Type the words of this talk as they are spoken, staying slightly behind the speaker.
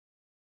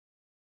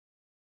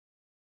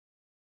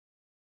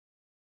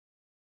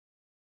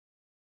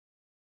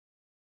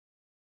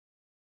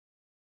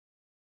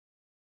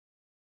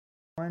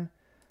All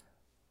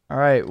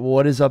right,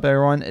 what is up,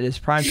 everyone? It is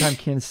Primetime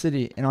Kansas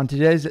City, and on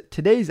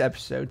today's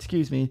episode,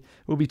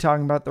 we'll be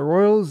talking about the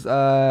Royals.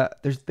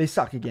 They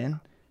suck again.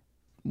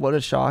 What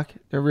a shock!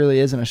 There really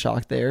isn't a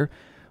shock there.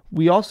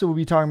 We also will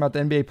be talking about the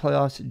NBA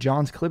playoffs.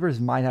 John's Clippers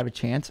might have a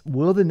chance.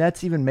 Will the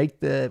Nets even make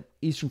the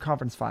Eastern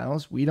Conference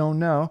Finals? We don't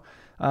know.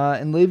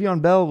 And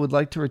Le'Veon Bell would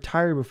like to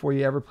retire before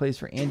he ever plays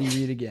for Andy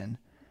Reid again.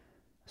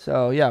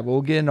 So yeah,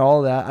 we'll get into all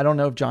of that. I don't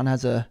know if John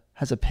has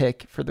a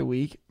pick for the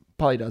week.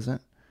 Probably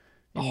doesn't.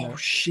 Oh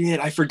shit!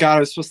 I forgot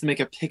I was supposed to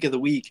make a pick of the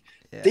week.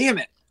 Yeah. Damn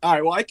it! All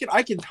right, well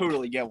I can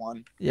totally get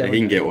one. Yeah, he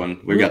can get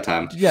one. We've got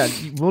time. Yeah,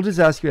 we'll just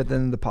ask you at the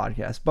end of the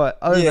podcast. But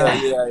other than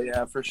that,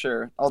 yeah, for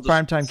sure. I'll just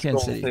Primetime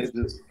Kansas City.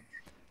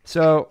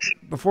 So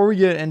before we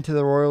get into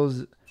the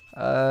Royals,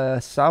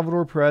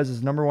 Salvador Perez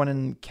is number one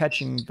in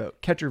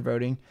catcher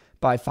voting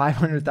by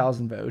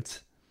 500,000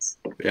 votes.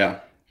 Yeah,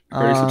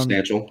 pretty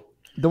substantial.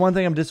 The one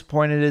thing I'm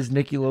disappointed is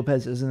Nicky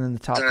Lopez isn't in the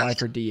top 5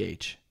 for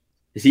DH.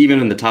 Is he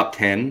even in the top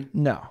 10?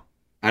 No.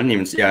 I didn't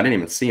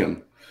even see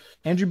him.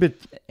 Andrew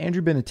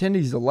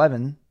Benintendi's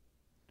 11.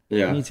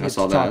 Yeah, I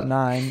saw that. Top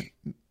 9.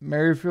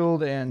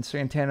 Merrifield and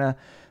Santana.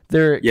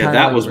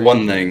 That was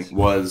one thing.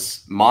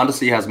 Was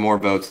Mondesi has more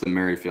votes than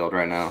Merrifield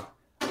right now.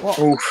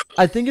 Well,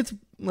 I think it's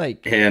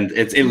like, and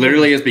it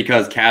literally is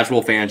because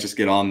casual fans just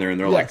get on there and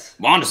they're like,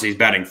 Mondesi's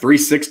batting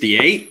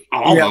 368.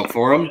 I'll vote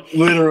for him.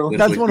 Literally,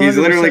 he's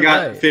literally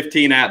got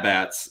 15 at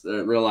bats.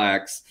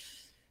 Relax.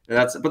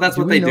 That's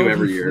what they do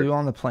every year. Flew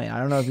on the plane. I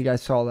don't know if you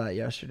guys saw that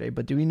yesterday,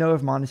 but do we know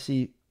if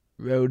Mondesi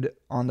rode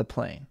on the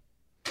plane?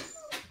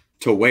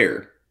 To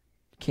where?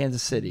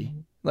 Kansas City.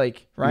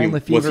 Like Ryan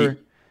Lefevre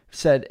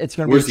said, it's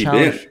going to be a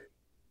challenge.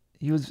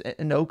 He was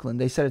in Oakland.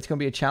 They said it's going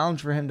to be a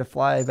challenge for him to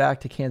fly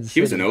back to Kansas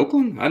City. He was in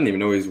Oakland? I didn't even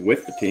know he was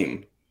with the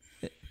team.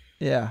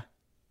 Yeah.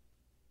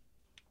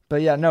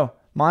 But yeah, no.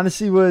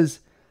 Mondesi was.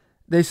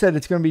 They said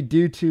it's going to be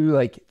due to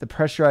like the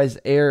pressurized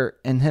air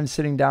and him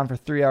sitting down for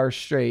 3 hours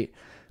straight.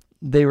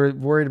 They were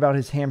worried about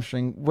his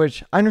hamstring,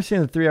 which I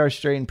understand the 3 hours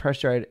straight and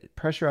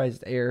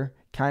pressurized air,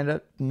 kind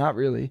of, not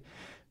really.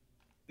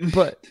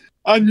 But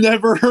I've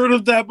never heard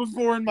of that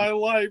before in my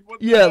life.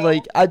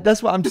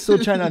 That's what I'm still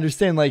trying to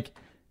understand. Like,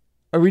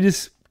 are we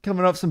just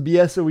coming up some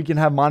BS so we can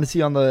have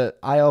Mondesi on the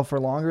IL for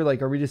longer?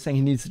 Like, are we just saying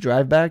he needs to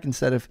drive back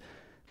instead of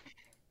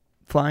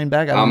flying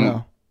back? I don't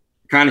know.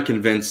 Kind of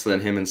convinced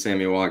that him and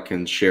Sammy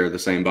Watkins share the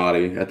same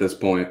body at this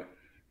point.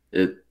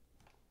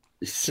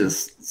 It's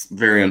just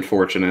very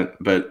unfortunate,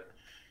 but.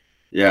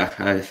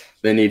 Yeah,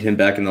 they need him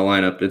back in the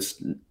lineup. It's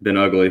been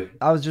ugly.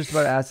 I was just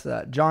about to ask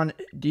that. John,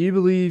 do you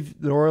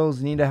believe the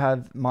Royals need to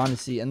have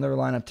Mondesi in their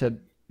lineup to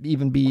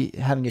even be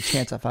having a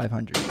chance at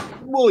 500?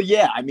 Well,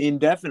 yeah, I mean,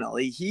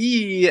 definitely.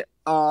 He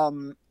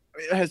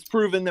has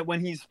proven that when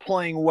he's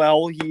playing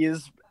well, he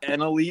is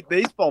an elite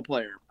baseball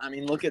player. I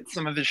mean, look at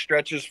some of his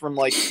stretches from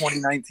like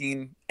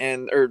 2019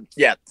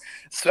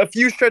 a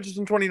few stretches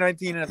in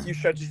 2019 and a few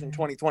stretches in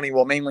 2020.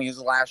 Well, mainly his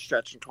last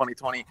stretch in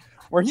 2020,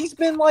 where he's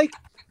been like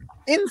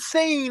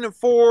insane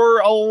for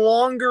a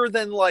longer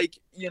than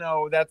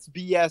that's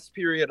BS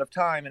period of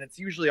time, and it's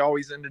usually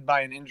always ended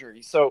by an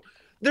injury. So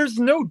there's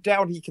no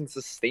doubt he can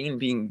sustain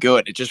being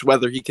good. It's just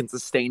whether he can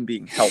sustain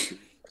being healthy.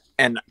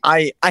 And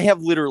I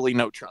have literally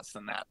no trust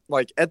in that.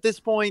 Like at this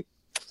point,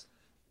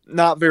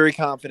 not very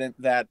confident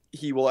that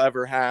he will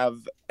ever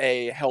have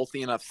a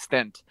healthy enough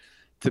stint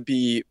to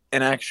be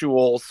an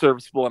actual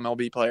serviceable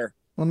MLB player.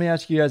 Let me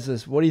ask you guys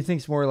this. What do you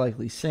think is more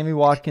likely? Sammy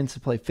Watkins to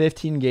play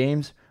 15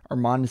 games or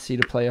Mondesi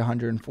to play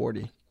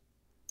 140?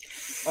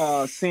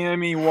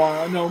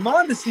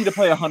 Mondesi to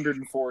play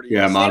 140.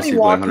 Yeah, Mondesi to play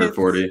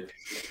 140.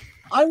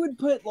 I would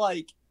put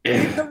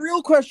the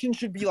real question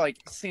should be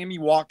Sammy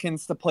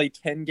Watkins to play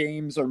 10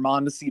 games or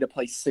Mondesi to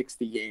play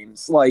 60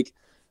 games.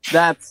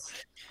 That's.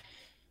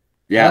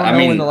 Yeah, I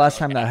don't know when the last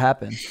time that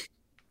happened.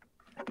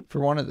 For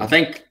one of them, I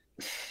think.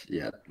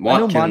 Yeah,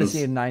 Watkins, I know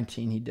Mondesi in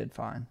 19 he did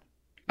fine.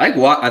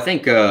 I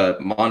think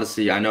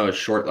Mondesi, I know is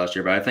short last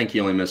year, but I think he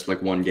only missed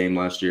one game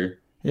last year.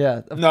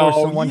 Yeah, of course,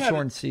 the one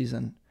shortened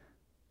season.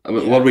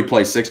 What did we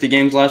play? 60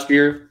 games last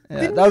year?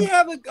 Yeah, didn't he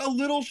have a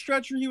little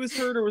stretch where he was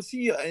hurt, or was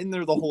he in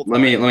there the whole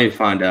time? Let me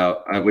find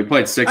out. We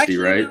played 60,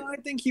 right? No, I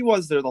think he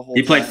was there the whole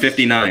time. He played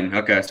 59.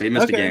 Okay, so he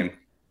missed a game.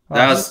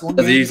 That was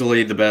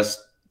easily the best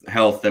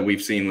health that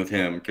we've seen with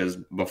him, because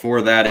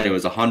before that it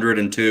was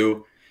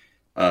 102,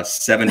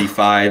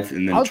 75,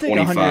 and then I'll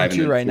 25. I'll take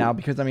 102 right now,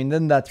 because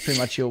then that's pretty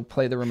much he'll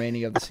play the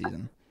remaining of the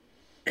season.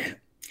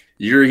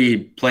 Year he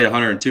played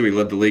 102, he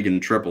led the league in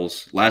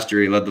triples. Last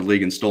year he led the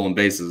league in stolen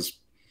bases.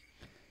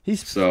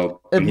 If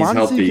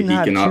Mondesi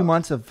can have 2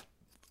 months of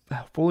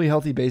fully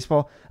healthy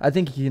baseball, I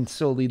think he can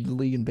still lead the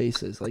league in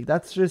bases.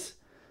 That's just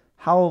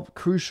how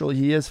crucial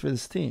he is for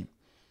this team.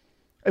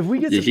 If we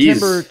get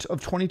September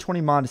of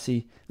 2020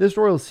 Mondesi, this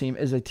Royals team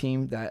is a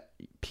team that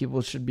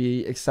people should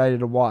be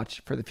excited to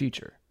watch for the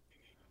future.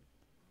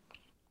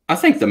 I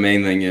think the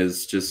main thing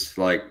is just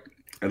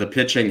the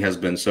pitching has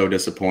been so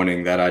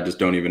disappointing that I just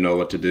don't even know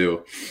what to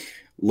do.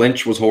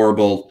 Lynch was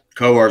horrible.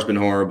 Kohar's been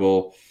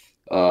horrible.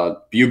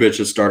 Bubich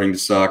is starting to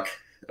suck.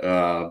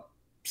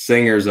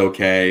 Singer's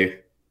okay.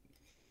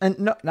 And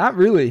no, not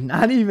really.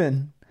 Not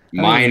even.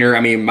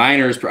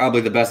 Minor is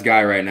probably the best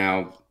guy right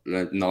now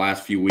in the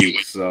last few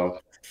weeks. So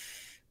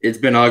it's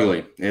been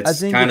ugly. I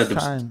think it's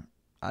time.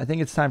 I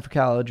think it's time for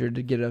Cal Eldred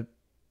to get a.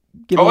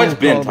 It's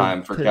been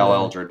time for Cal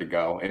Eldred to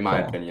go, in my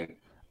opinion.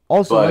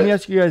 Also, let me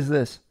ask you guys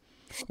this: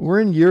 we're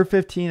in year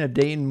 15 of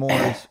Dayton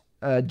Moore's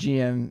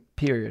GM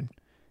period.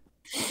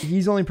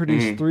 He's only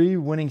produced 3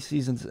 winning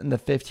seasons in the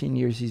 15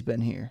 years he's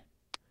been here.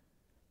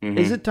 Mm-hmm.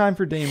 Is it time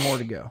for Dayton Moore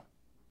to go?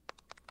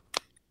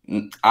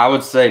 I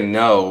would say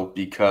no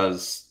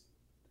because,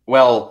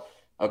 well,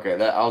 okay,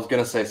 I was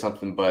going to say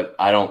something, but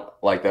I don't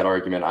like that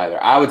argument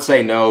either. I would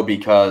say no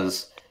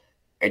because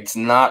it's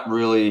not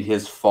really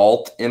his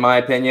fault, in my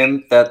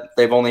opinion, that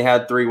they've only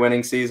had 3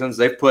 winning seasons.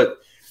 They've put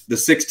the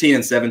 16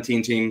 and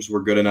 17 teams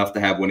were good enough to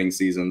have winning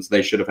seasons.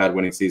 They should have had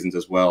winning seasons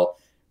as well.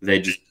 They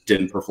just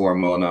didn't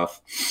perform well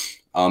enough.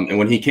 And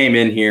when he came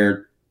in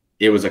here,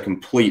 it was a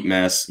complete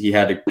mess. He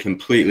had to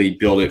completely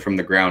build it from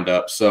the ground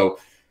up. So,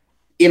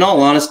 in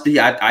all honesty,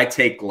 I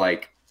take I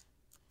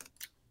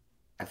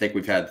think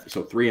we've had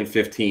 3 and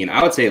 15.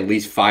 I would say at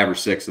least 5 or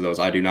 6 of those.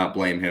 I do not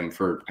blame him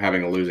for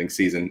having a losing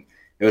season.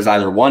 It was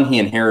either 1, he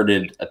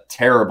inherited a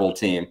terrible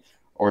team,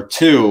 or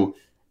 2,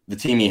 the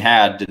team he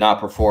had did not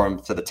perform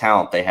to the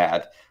talent they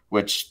had,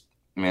 which,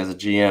 I mean, as a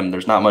GM,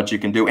 there's not much you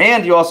can do.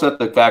 And you also have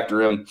to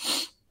factor in,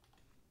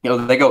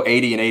 they go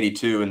 80 and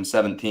 82 and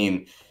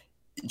 17.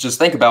 Just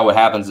think about what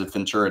happens if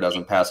Ventura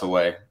doesn't pass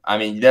away. I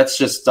mean, that's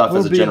just stuff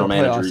as a general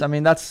manager. I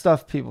mean, that's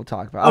stuff people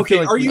talk about. Okay,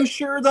 are you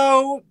sure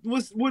though?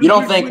 You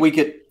don't think we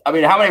could? I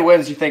mean, how many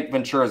wins do you think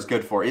Ventura is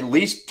good for? At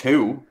least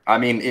 2. I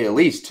mean, at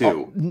least 2.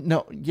 Oh,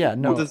 no.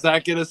 Well, does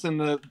that get us in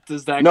the?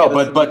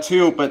 But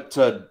 2. But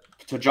to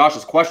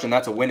Josh's question,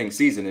 that's a winning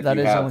season if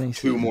you have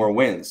 2 more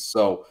wins.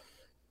 So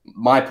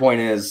my point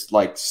is,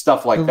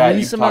 stuff like that. The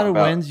least amount of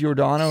wins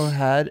Giordano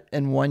had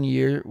in 1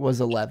 year was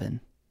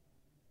 11.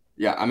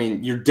 Yeah, I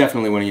mean, you're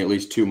definitely winning at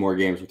least 2 more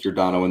games with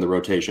Giordano in the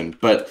rotation.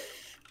 But,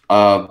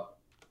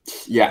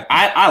 yeah,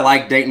 I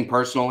like Dayton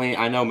personally.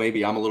 I know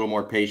maybe I'm a little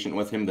more patient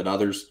with him than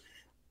others,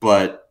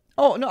 but...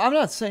 Oh, no, I'm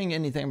not saying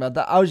anything about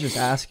that. I was just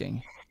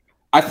asking.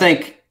 I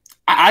think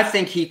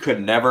he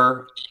could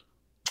never...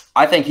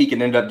 I think he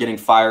can end up getting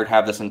fired,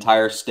 have this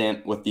entire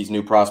stint with these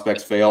new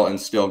prospects fail, and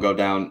still go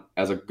down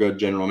as a good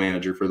general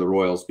manager for the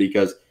Royals,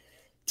 because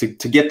to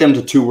get them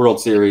to 2 World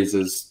Series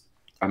is...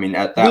 I mean,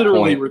 at that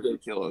literally point,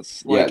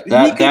 ridiculous.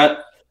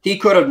 He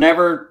could have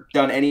never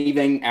done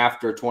anything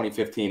after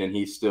 2015, and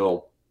he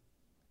still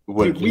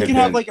would. Dude, we could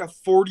have a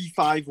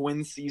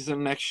 45-win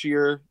season next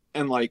year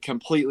and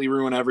completely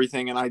ruin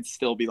everything, and I'd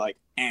still be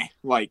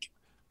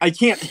I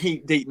can't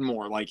hate Dayton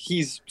Moore.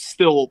 He's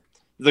still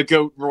the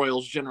GOAT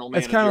Royals general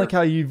manager. It's kind of like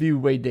how you view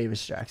Wade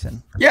Davis,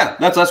 Jackson. Yeah,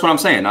 that's what I'm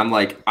saying. I'm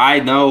I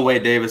know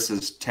Wade Davis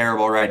is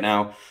terrible right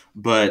now,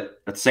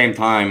 but at the same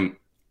time,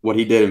 what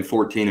he did in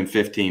 14 and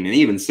 15 and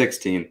even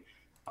 16,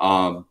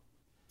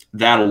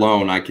 that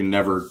alone, I can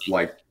never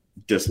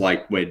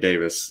dislike Wade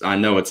Davis. I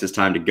know it's his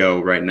time to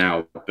go right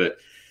now, but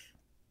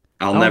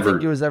I don't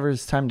think it was ever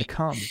his time to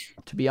come,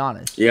 to be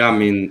honest. Yeah, I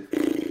mean,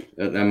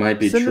 that might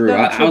be true. Send him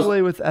down to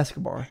AAA with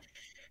Escobar.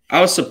 I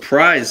was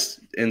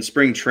surprised in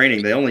spring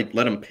training. They only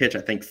let him pitch,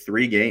 I think,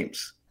 3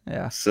 games.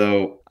 Yeah.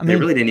 So they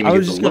really didn't even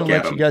get to look at him. I was just going to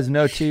let you guys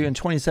know, too, in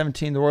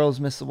 2017, the Royals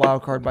missed the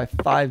wild card by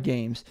 5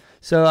 games.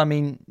 So, I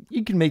mean,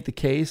 you can make the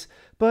case,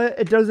 but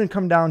it doesn't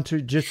come down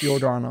to just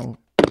Giordano.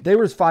 There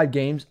was 5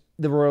 games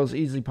the Royals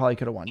easily probably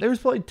could have won. There was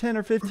probably 10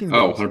 or 15 games.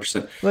 Oh,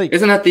 100%.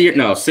 Isn't that the year?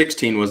 No,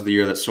 16 was the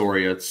year that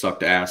Soria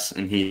sucked ass,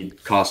 and he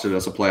costed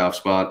us a playoff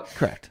spot.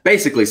 Correct.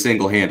 Basically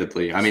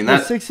single-handedly. I mean,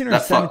 that's 16 or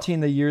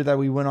 17 the year that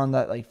we went on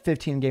that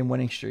 15-game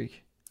winning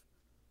streak.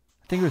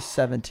 I think it was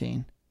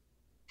 17.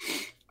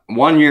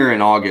 1 year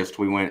in August,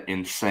 we went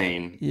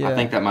insane. Yeah. I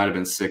think that might have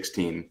been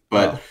 16.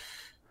 But,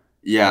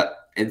 yeah,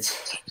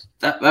 it's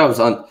that was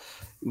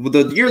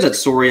the year that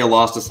Soria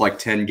lost us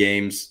 10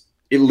 games,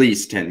 at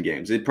least 10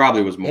 games. It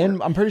probably was more.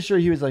 And I'm pretty sure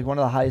he was one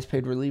of the highest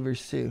paid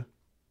relievers, too.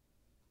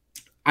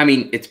 I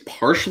mean, it's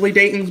partially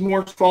Dayton's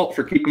Moore's fault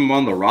for keeping him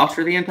on the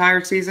roster the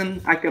entire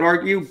season, I could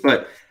argue.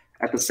 But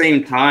at the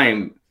same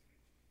time,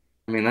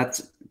 I mean,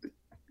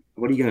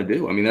 what are you going to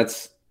do? I mean,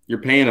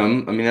 you're paying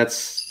him. I mean,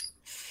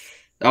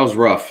 that was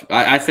rough.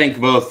 I think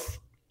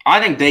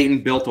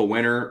Dayton built a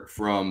winner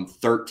from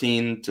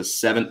 13 to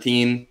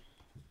 17.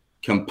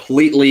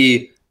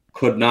 Completely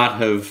could not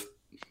have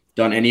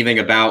done anything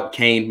about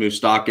Kane,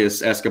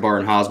 Moustakas, Escobar,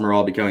 and Hosmer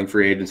all becoming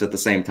free agents at the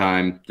same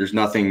time. There's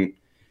nothing,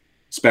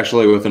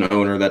 especially with an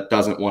owner that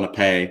doesn't want to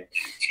pay.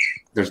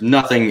 There's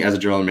nothing as a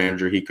general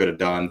manager he could have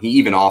done. He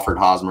even offered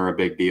Hosmer a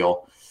big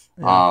deal.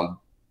 Yeah.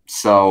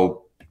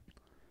 So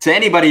to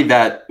anybody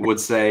that would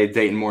say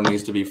Dayton Moore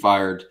needs to be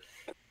fired,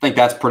 I think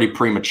that's pretty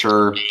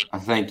premature. I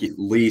think at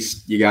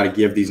least you got to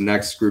give these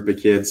next group of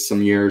kids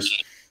some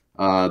years.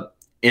 And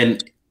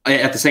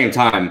at the same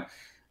time,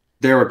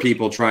 there were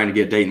people trying to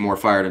get Dayton Moore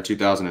fired in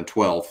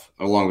 2012,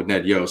 along with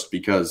Ned Yost,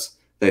 because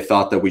they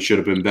thought that we should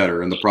have been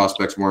better and the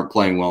prospects weren't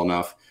playing well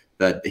enough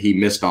that he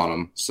missed on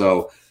them.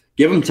 So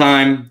give him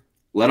time,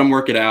 let him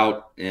work it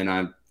out.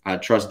 And I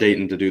trust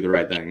Dayton to do the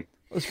right thing.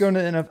 Let's go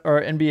into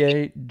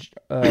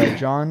NBA.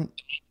 John,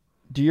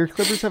 do your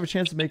Clippers have a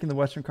chance of making the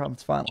Western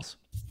Conference Finals?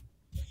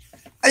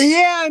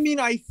 Yeah, I mean,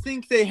 I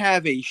think they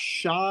have a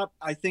shot.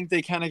 I think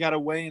they kind of got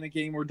away in a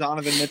game where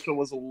Donovan Mitchell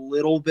was a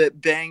little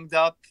bit banged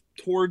up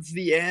towards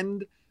the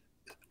end.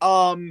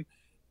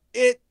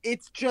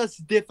 It's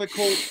just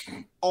difficult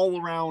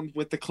all around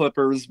with the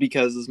Clippers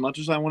because as much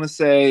as I want to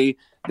say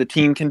the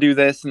team can do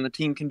this and the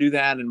team can do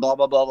that and blah,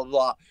 blah, blah, blah,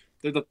 blah,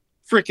 they're the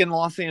freaking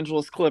Los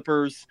Angeles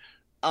Clippers,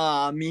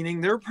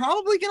 meaning they're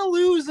probably going to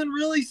lose in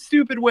really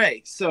stupid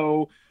ways.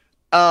 So,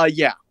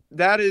 yeah,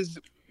 that is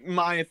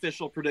my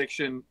official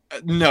prediction.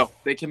 No,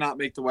 they cannot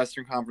make the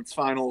Western Conference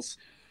Finals,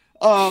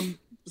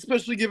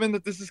 especially given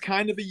that this is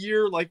kind of a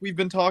year like we've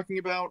been talking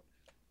about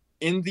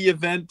in the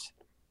event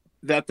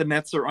that the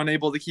Nets are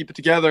unable to keep it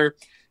together.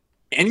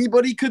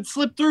 Anybody could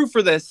slip through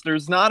for this.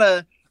 There's not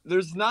a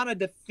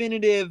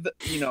definitive,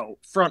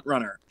 front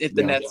runner if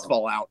the Nets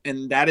fall out.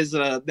 And that is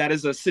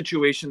a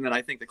situation that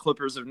I think the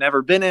Clippers have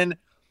never been in.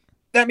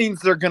 That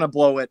means they're going to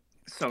blow it.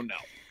 So no.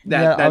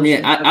 I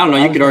don't know.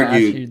 You could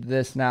argue ask you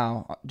this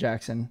now,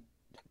 Jackson.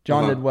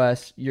 John did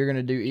West. You're going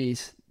to do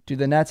East. Do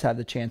the Nets have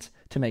the chance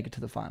to make it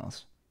to the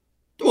finals?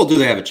 Well, do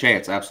they have a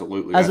chance?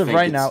 Absolutely. As of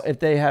right now, if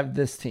they have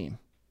this team.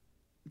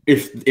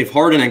 If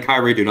Harden and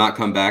Kyrie do not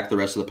come back the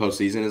rest of the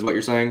postseason, is what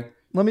you're saying?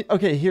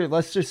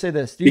 Let's just say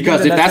this.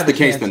 Because if that's the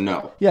case, then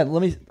no. Yeah,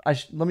 let me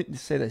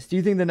say this. Do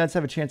you think the Nets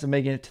have a chance of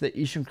making it to the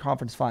Eastern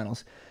Conference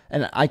Finals?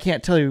 And I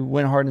can't tell you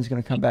when Harden's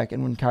going to come back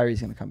and when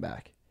Kyrie's going to come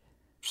back.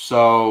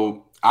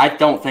 So I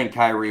don't think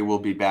Kyrie will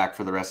be back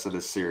for the rest of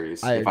this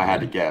series, if I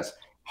had to guess.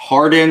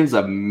 Harden's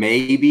a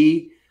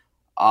maybe.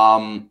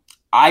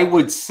 I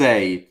would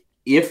say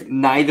if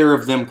neither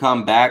of them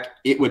come back,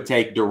 it would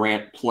take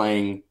Durant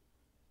playing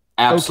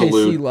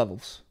absolute OKC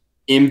levels.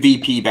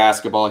 MVP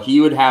basketball.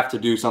 He would have to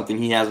do something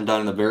he hasn't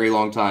done in a very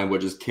long time,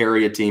 which is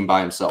carry a team by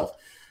himself.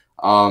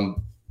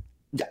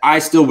 I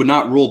still would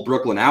not rule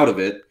Brooklyn out of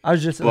it. I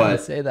was just about to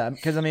say that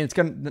because it's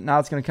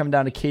gonna come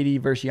down to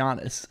KD versus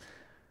Giannis.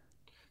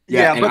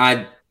 Yeah, and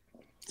I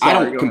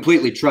don't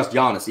completely trust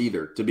Giannis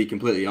either, to be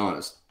completely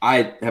honest.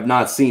 I have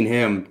not seen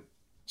him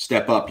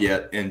step up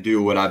yet and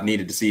do what I've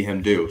needed to see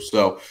him do.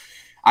 So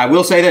I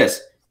will say this.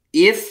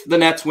 If the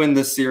Nets win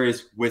this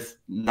series with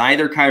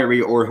neither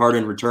Kyrie or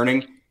Harden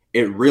returning,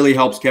 it really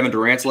helps Kevin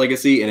Durant's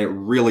legacy and it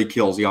really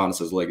kills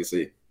Giannis's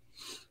legacy.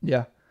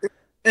 Yeah.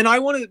 And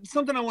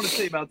something I want to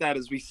say about that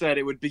is we said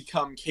it would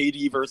become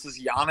KD versus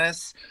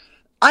Giannis.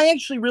 I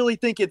actually really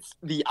think it's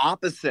the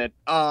opposite.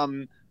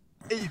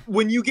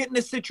 When you get in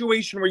a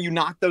situation where you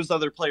knock those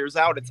other players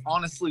out, it's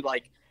honestly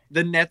like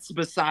the Nets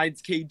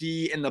besides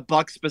KD and the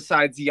Bucks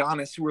besides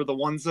Giannis who are the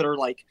ones that are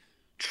like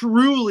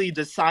truly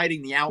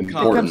deciding the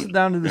outcome. It comes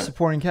down to the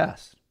supporting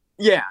cast.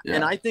 Yeah,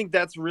 and I think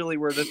that's really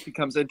where this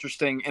becomes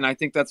interesting, and I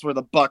think that's where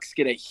the Bucks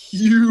get a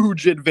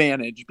huge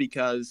advantage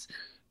because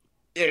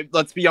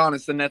let's be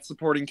honest, the Nets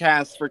supporting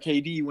cast for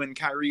KD when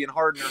Kyrie and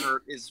Harden are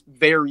hurt is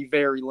very,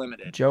 very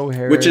limited. Joe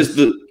Harris, which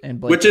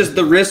is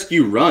the risk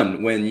you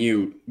run when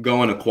you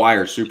go and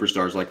acquire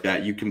superstars like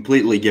that. You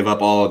completely give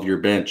up all of your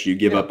bench. You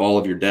give up all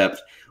of your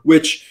depth.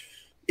 Which,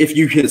 if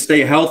you can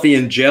stay healthy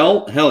and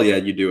gel, hell yeah,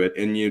 you do it,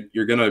 and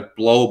you're gonna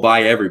blow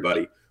by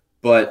everybody.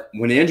 But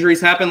when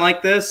injuries happen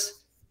like this,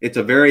 it's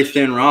a very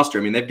thin roster.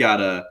 I mean, they've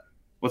got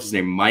what's his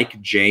name,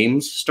 Mike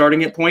James,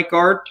 starting at point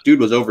guard. Dude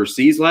was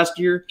overseas last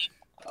year.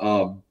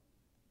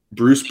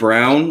 Bruce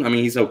Brown, I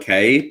mean, he's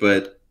okay,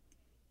 but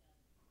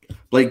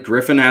Blake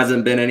Griffin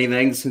hasn't been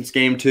anything since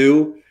game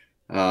 2.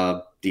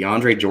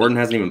 DeAndre Jordan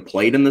hasn't even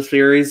played in the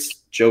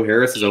series. Joe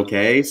Harris is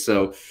okay.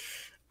 So,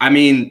 I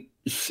mean,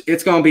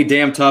 it's going to be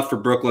damn tough for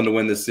Brooklyn to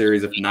win this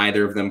series if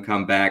neither of them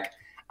come back.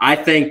 I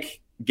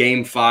think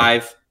game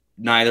 5,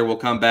 neither will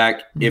come back.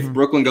 Mm-hmm. If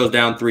Brooklyn goes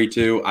down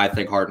 3-2, I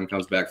think Harden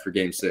comes back for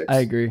game 6. I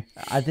agree.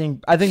 I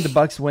think the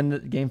Bucks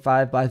win game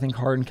 5, but I think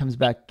Harden comes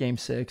back game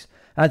 6.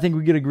 And I think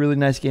we get a really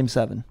nice game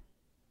 7.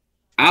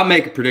 I'll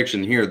make a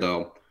prediction here,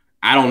 though.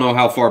 I don't know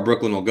how far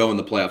Brooklyn will go in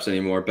the playoffs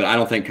anymore, but I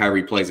don't think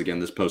Kyrie plays again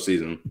this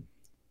postseason.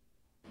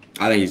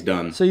 I think he's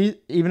done. So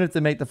even if they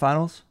make the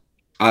finals?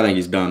 I think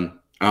he's done.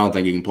 I don't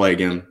think he can play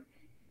again.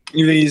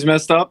 You think he's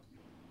messed up?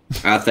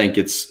 I think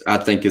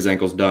his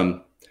ankle's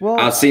done. Well,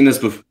 I've seen this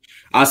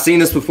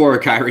before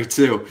with Kyrie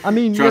too. I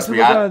mean, trust me.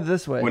 Look at it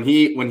this way. When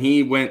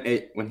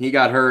he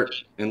got hurt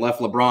and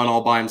left LeBron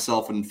all by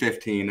himself in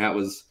 15, that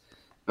was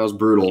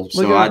brutal.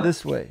 Look at it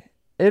this way.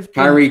 If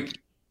Kyrie,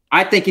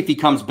 I think if he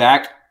comes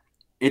back,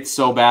 it's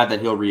so bad that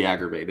he'll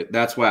re-aggravate it.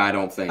 That's why I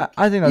don't think.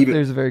 I think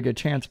there's a very good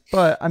chance.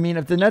 But I mean,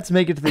 if the Nets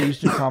make it to the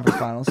Eastern Conference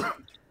Finals,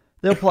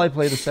 they'll probably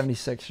play the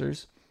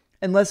 76ers.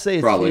 And let's say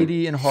it's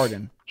KD and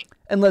Harden.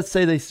 And let's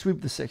say they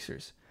sweep the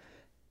Sixers.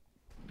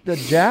 The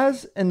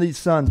Jazz and the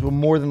Suns will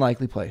more than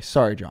likely play.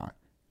 Sorry, John.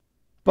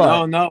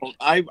 But no.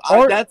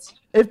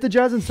 If the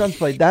Jazz and Suns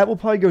play, that will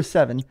probably go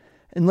 7.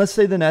 And let's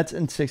say the Nets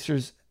and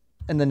Sixers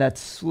and the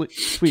Nets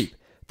sweep.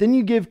 Then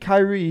you give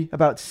Kyrie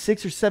about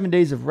 6 or 7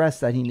 days of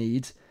rest that he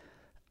needs.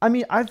 I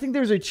mean, I think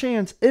there's a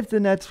chance if the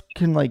Nets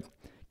can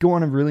go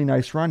on a really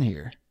nice run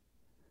here.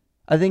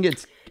 I think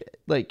it's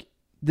like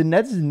the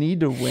Nets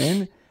need to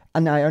win,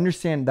 and I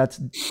understand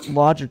that's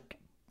logic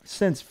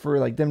sense for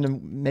like them to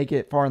make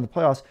it far in the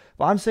playoffs.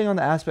 But I'm saying on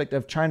the aspect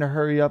of trying to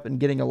hurry up and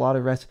getting a lot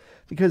of rest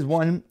because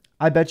one,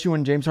 I bet you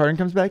when James Harden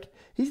comes back,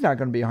 he's not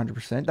going to be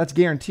 100%. That's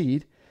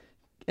guaranteed.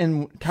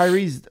 And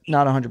Kyrie's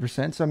not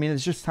 100%. So I mean,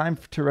 it's just time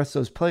to rest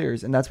those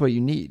players, and that's what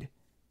you need.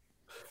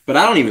 But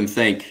I don't even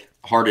think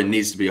Harden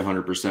needs to be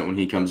 100% when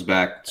he comes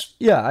back.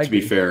 Yeah, to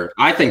be fair,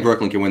 I think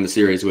Brooklyn can win the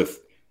series with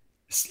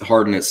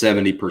Harden at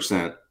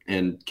 70%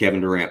 and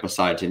Kevin Durant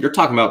beside him. You're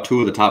talking about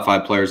two of the top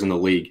 5 players in the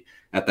league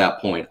at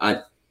that point.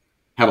 I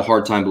have a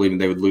hard time believing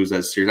they would lose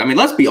that series. I mean,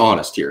 let's be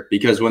honest here,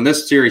 because when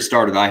this series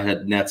started, I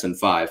had Nets in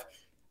 5.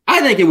 I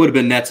think it would have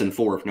been Nets in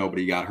 4 if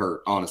nobody got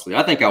hurt, honestly.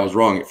 I think I was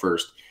wrong at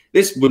first.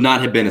 This would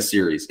not have been a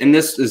series. And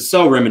this is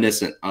so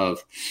reminiscent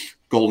of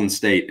Golden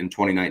State in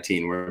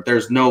 2019, where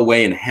there's no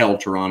way in hell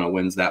Toronto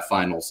wins that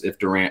finals if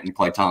Durant and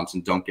Klay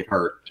Thompson don't get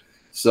hurt.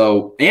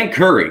 So, and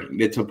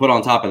Curry, to put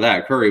on top of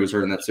that, Curry was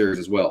hurt in that series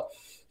as well.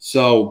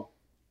 So,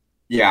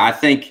 yeah, I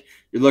think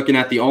you're looking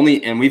at the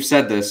only, and we've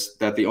said this,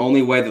 that the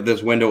only way that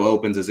this window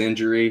opens is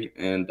injury.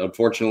 And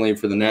unfortunately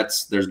for the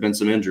Nets, there's been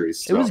some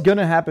injuries. So. It was going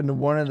to happen to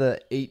one of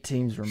the 8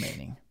 teams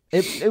remaining.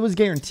 It was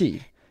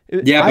guaranteed.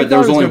 But there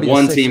was only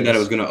one team that it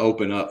was going to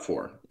open up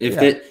for. If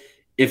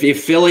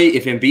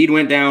Embiid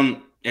went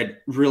down,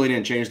 it really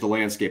didn't change the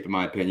landscape, in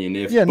my opinion.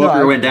 If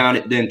Booker went down,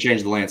 it didn't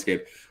change the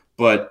landscape.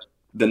 But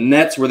the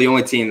Nets were the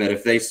only team that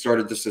if they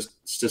started to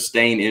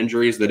sustain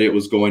injuries, that it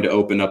was going to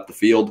open up the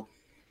field.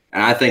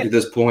 And I think at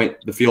this point,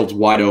 the field's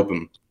wide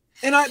open.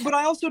 But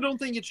I also don't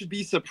think it should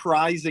be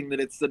surprising that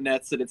it's the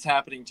Nets that it's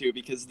happening to,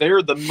 because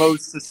they're the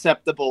most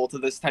susceptible to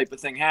this type of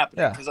thing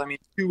happening. Because, I mean,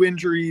 2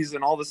 injuries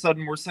and all of a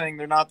sudden we're saying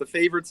they're not the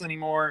favorites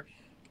anymore.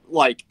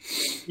 Like,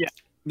 yeah,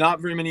 not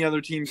very many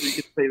other teams you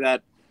could say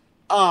that.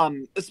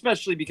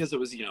 Especially because it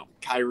was,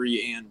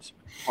 Kyrie and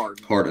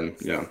Harden.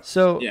 Yeah.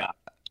 So, yeah.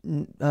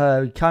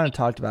 Kind of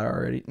talked about it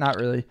already. Not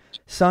really.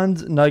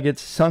 Suns,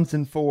 Nuggets, Suns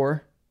in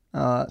 4.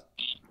 Are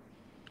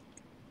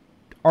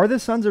the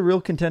Suns a real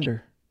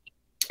contender?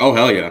 Oh,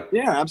 hell yeah.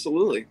 Yeah,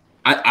 absolutely.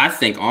 I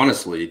think,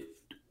 honestly,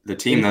 the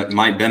team that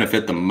might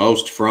benefit the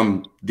most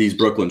from these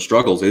Brooklyn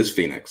struggles is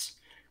Phoenix.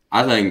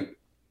 I think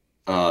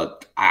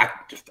I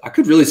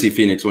could really see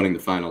Phoenix winning the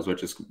finals,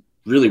 which is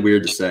really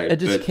weird to say. It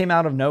just came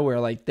out of nowhere.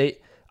 Like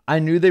I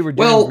knew they were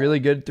doing really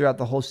good throughout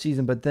the whole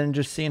season, but then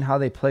just seeing how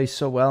they play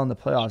so well in the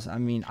playoffs, I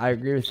mean, I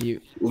agree with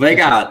you. Well, they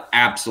got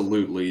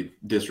absolutely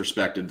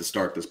disrespected to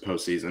start this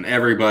postseason.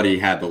 Everybody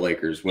had the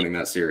Lakers winning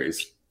that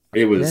series.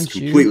 It was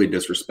completely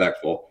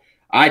disrespectful.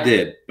 I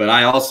did, but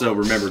I also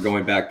remember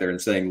going back there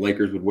and saying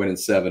Lakers would win in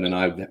 7, and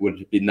I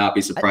would not be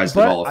surprised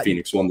at all if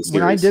Phoenix won the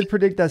series. When I did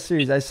predict that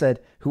series, I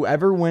said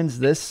whoever wins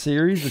this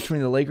series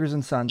between the Lakers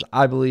and Suns,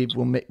 I believe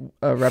will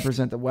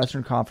represent the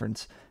Western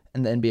Conference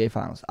in the NBA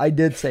Finals. I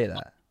did say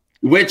that.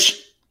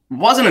 Which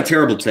wasn't a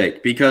terrible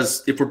take,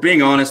 because if we're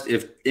being honest,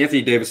 if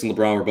Anthony Davis and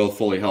LeBron were both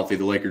fully healthy,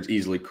 the Lakers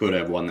easily could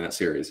have won that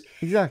series.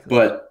 Exactly.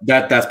 But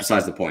that's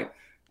besides the point.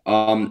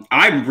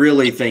 I'm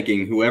really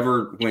thinking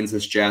whoever wins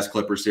this Jazz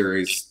Clipper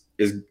series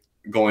is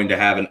going to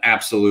have an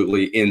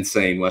absolutely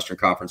insane Western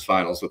Conference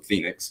Finals with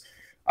Phoenix.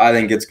 I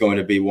think it's going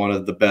to be one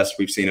of the best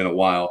we've seen in a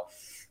while.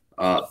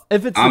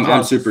 If it's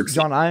I'm super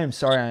excited. John, I am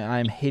sorry. I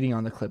am hating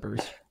on the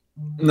Clippers.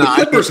 No,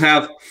 the Clippers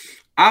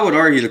I would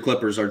argue the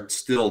Clippers are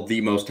still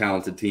the most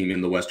talented team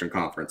in the Western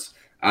Conference.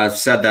 I've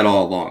said that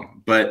all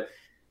along. But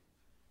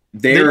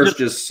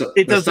there's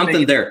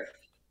something there.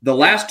 The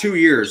last 2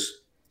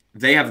 years,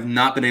 they have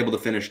not been able to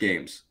finish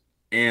games.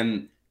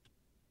 And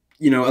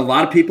a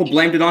lot of people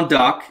blamed it on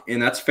Doc,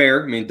 and that's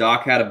fair. I mean,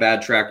 Doc had a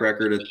bad track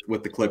record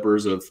with the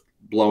Clippers of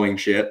blowing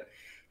shit.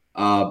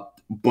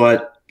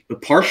 But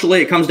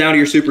partially it comes down to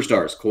your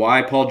superstars.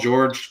 Kawhi, Paul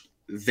George,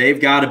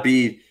 they've got to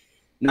be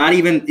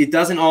it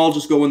doesn't all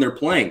just go when they're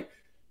playing.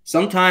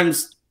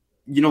 Sometimes,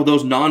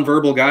 those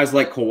nonverbal guys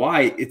like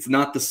Kawhi, it's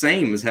not the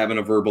same as having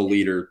a verbal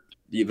leader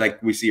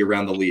like we see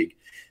around the league.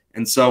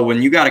 And so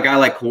when you got a guy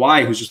like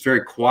Kawhi who's just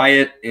very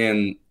quiet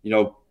and,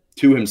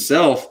 to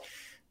himself,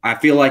 I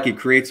feel like it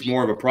creates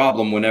more of a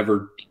problem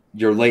whenever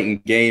you're late in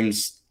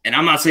games. And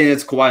I'm not saying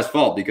it's Kawhi's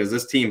fault, because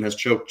this team has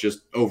choked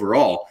just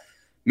overall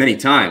many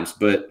times.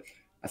 But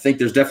I think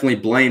there's definitely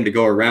blame to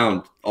go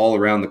around all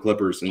around the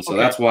Clippers. And so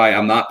that's why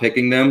I'm not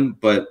picking them.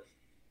 But,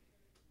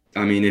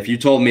 I mean, if you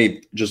told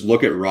me just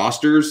look at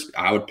rosters,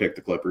 I would pick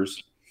the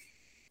Clippers.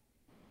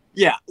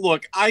 Yeah,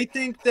 look, I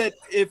think that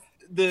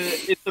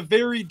it's a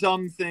very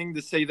dumb thing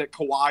to say that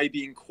Kawhi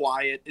being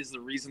quiet is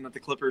the reason that the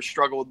Clippers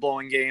struggle with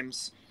blowing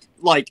games.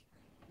 Like,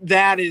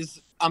 that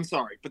is, I'm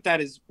sorry, but that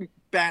is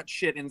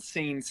batshit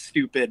insane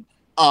stupid.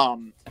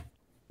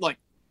 Like,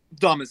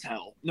 dumb as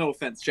hell. No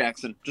offense,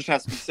 Jackson. Just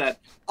has to be said.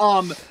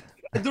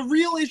 The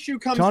real issue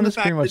comes John from the has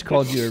fact pretty much that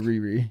called you a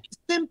Riri.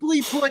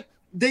 Simply put,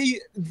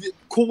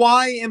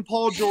 Kawhi and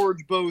Paul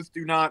George both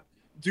do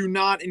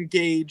not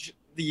engage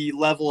the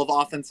level of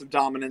offensive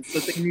dominance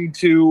that they need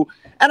to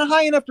at a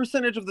high enough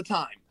percentage of the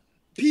time.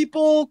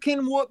 People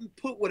can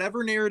put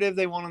whatever narrative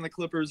they want on the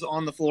Clippers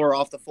on the floor,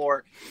 off the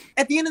floor.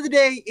 At the end of the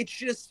day, it's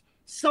just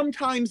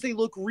sometimes they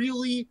look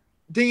really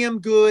damn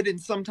good and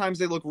sometimes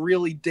they look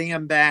really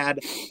damn bad,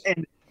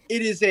 and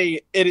it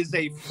is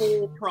a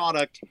full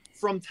product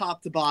from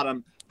top to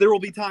bottom. There will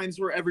be times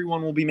where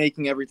everyone will be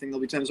making everything.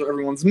 There'll be times where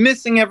everyone's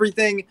missing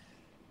everything.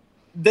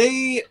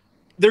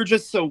 They're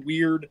just so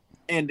weird,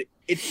 and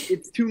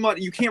it's too much.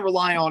 You can't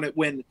rely on it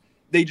when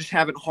they just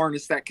haven't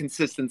harnessed that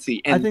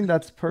consistency. And I think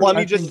that's perfect. let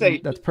me just say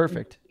that's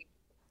perfect.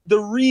 The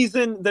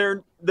reason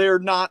they're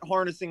not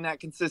harnessing that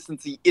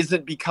consistency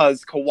isn't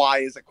because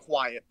Kawhi is a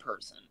quiet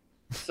person.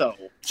 So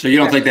you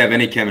don't think they have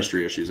any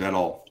chemistry issues at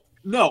all?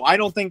 No, I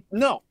don't think.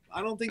 No,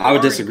 I don't think. I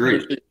would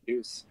disagree.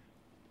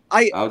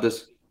 I would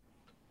just.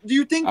 Do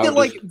you think that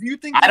like? Do you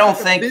think? I don't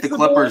think the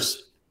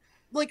Clippers.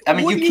 Like, I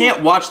mean, you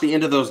can't watch the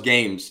end of those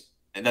games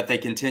that they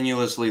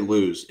continuously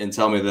lose and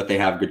tell me that they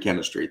have good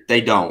chemistry.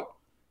 They don't.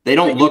 They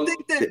don't look. You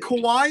think that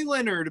Kawhi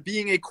Leonard,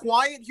 being a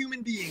quiet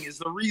human being, is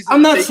the reason?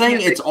 I'm not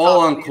saying it's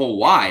all on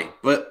Kawhi,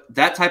 but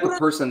that type of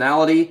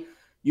personality.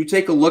 You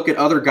take a look at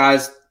other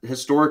guys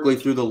historically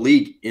through the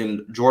league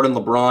in Jordan,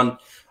 LeBron,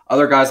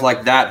 other guys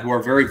like that who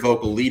are very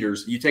vocal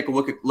leaders. You take a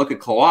look at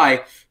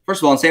Kawhi.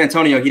 First of all, in San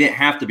Antonio, he didn't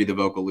have to be the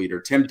vocal leader.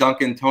 Tim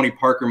Duncan, Tony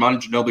Parker, Manu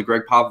Ginobili,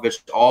 Greg Popovich,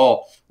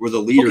 all were the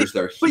leaders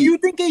there. But you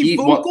think a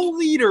vocal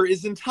leader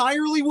is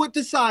entirely what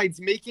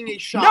decides making a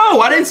shot? No,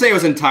 I didn't say it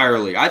was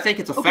entirely. I think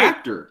it's a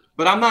factor,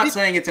 but I'm not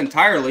saying it's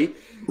entirely.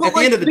 At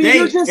the end of the day,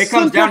 it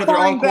comes down to their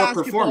on-court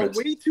performance.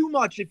 Way too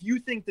much if you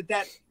think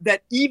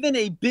that even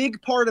a big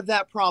part of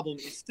that problem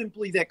is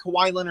simply that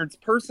Kawhi Leonard's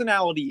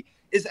personality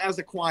is as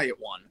a quiet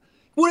one.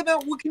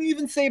 What can you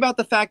even say about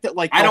the fact that,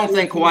 like, I don't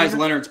think Kawhi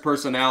Leonard's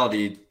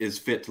personality is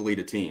fit to lead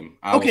a team.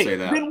 I will say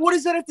that. Then what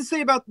does that have to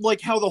say about, like,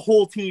 how the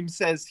whole team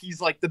says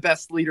he's like the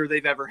best leader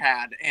they've ever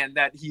had and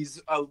that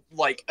he's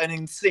like an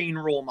insane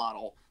role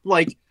model?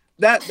 Like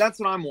that's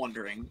what I'm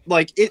wondering.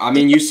 Like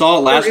you saw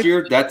it last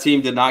year. That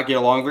team did not get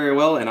along very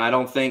well, and I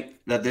don't think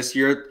that this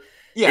year.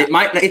 Yeah,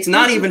 it's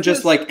not even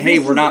just like, hey,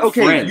 we're not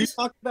friends. You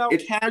talked about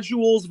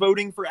casuals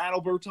voting for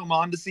Adalberto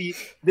Mondesi.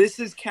 This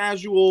is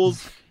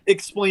casuals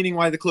explaining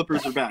why the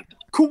Clippers are bad.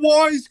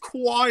 Kawhi's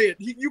quiet.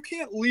 You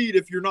can't lead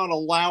if you're not a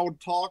loud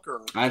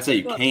talker. I'd say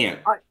you can't.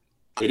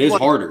 It is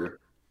harder.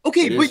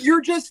 Okay, but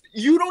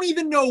you don't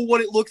even know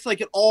what it looks like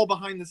at all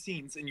behind the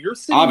scenes, and you're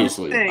saying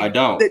I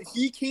don't that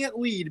he can't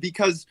lead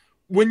because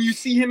when you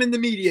see him in the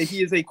media,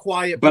 he is a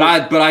quiet. But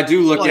I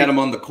do look at him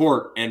on the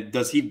court, and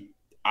does he?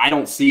 I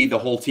don't see the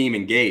whole team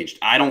engaged.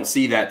 I don't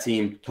see that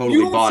team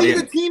totally bought in. You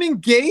don't see the team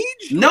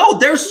engaged? No,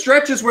 there's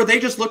stretches where they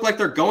just look like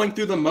they're going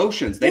through the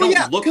motions. They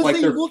don't look like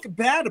they look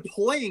bad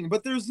playing,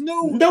 but there's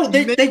no. No,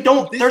 they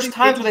don't. There's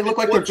times where they look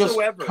like they're just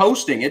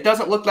coasting. It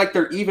doesn't look like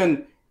they're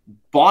even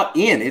bought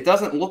in. It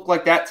doesn't look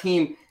like that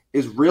team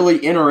is really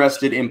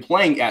interested in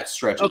playing at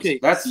stretches. Okay,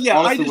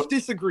 I just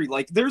disagree.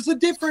 Like, there's a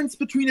difference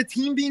between a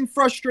team being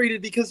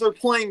frustrated because they're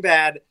playing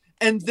bad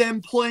and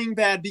them playing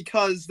bad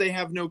because they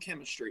have no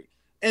chemistry.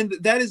 And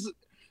that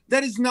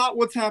is not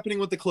what's happening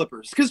with the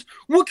Clippers. Because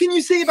what can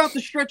you say about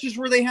the stretches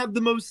where they have the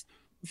most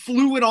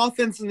fluid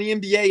offense in the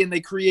NBA and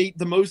they create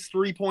the most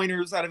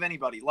three-pointers out of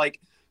anybody?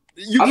 Like,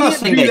 I'm not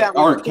saying they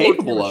aren't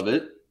capable of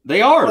it.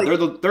 They are.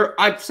 Like,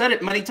 I've said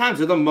it many times.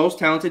 They're the most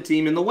talented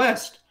team in the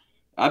West.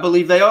 I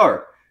believe they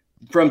are.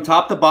 From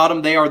top to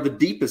bottom, they are the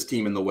deepest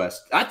team in the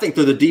West. I think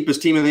they're the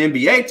deepest team in the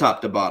NBA,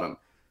 top to bottom.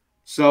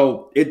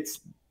 So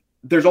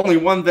there's only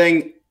one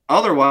thing.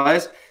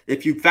 Otherwise,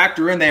 if you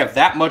factor in they have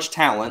that much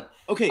talent,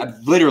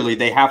 literally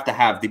they have to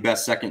have the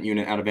best second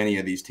unit out of any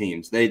of these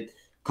teams. They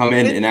come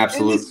in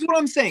absolute. And this is what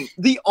I'm saying.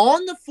 The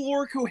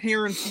on-the-floor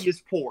coherency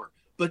is poor.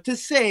 But to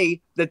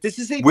say that this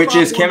is which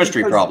is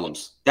chemistry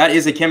problems. That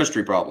is a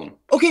chemistry problem.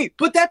 Okay,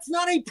 but that's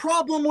not a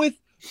problem with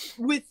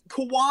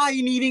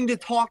Kawhi needing to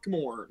talk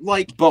more.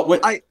 Like,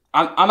 but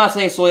I'm not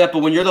saying solely that, but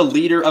when you're the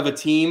leader of a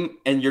team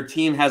and your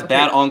team has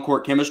bad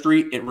on-court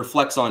chemistry, it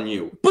reflects on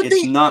you. But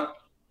it's not.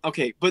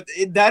 Okay, but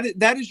that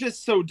is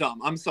just so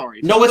dumb. I'm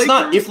sorry. No, it's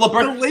not. If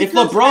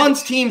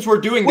LeBron's teams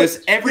were doing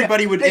this,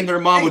 everybody would in their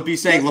mom would be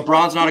saying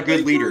LeBron's not a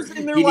good leader.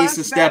 He needs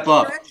to step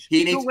up.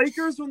 The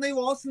Lakers, when they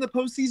lost in the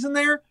postseason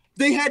there,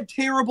 they had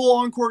terrible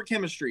on-court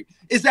chemistry.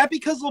 Is that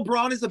because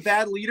LeBron is a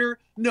bad leader?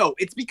 No,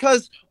 it's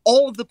because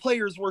all of the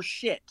players were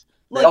shit.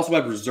 They also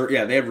have reserve.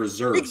 Yeah, they have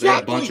reserves. Exactly. They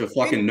have a bunch of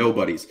fucking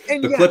nobodies.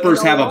 The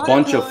Clippers have a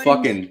bunch of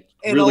fucking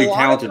really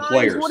talented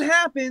players. What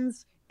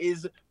happens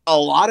is a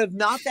lot of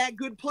not that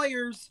good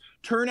players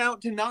turn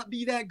out to not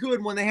be that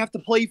good when they have to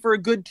play for a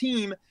good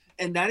team,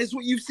 and that is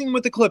what you've seen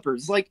with the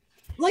Clippers. Like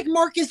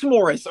Marcus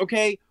Morris,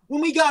 okay?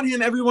 When we got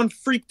him, everyone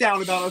freaked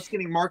out about us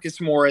getting Marcus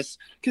Morris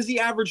because he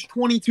averaged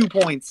 22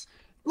 points.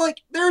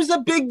 Like, there's a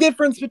big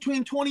difference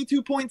between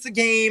 22 points a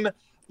game,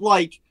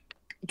 like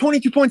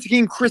 22 points a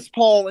game Chris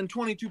Paul and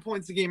 22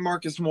 points a game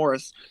Marcus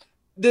Morris.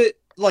 The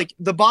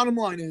bottom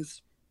line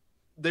is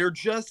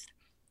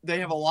they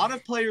have a lot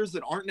of players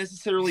that aren't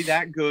necessarily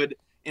that good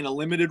in a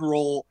limited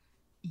role.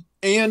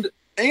 And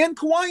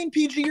Kawhi and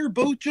PG are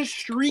both just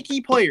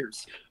streaky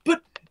players.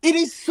 But it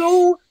is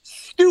so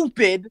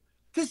stupid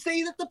to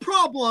say that the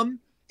problem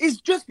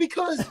is just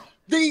because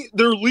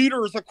their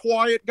leader is a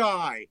quiet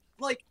guy.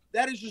 Like,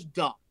 That is just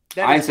dumb.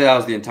 I didn't say that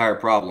was the entire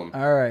problem.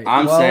 All right.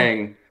 I'm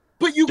saying,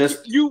 but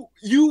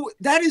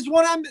that is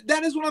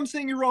what I'm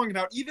saying you're wrong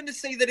about. Even to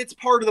say that it's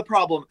part of the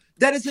problem,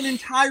 that is an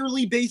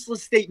entirely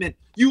baseless statement.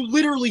 You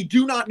literally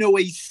do not know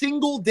a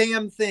single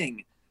damn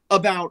thing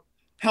about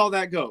how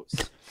that goes.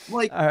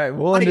 Like, all right,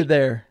 we'll end it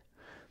there.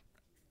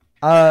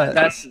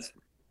 That's just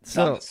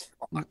so.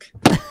 Fuck.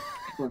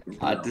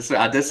 I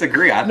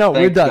disagree. I no,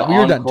 think we're done.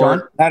 We're done,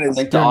 John. That is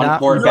I think the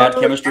on-court bad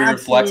chemistry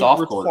reflects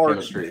off-court retarded.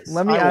 chemistry.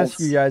 Let me ask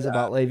you guys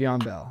about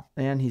Le'Veon Bell.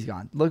 And he's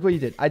gone. Look what you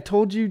did. I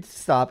told you to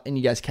stop, and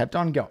you guys kept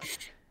on going.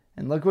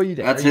 And look what you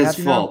did. That's his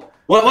fault.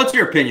 What's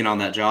your opinion on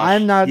that, Josh?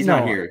 I'm not. He's no,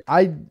 not here.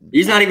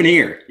 He's not even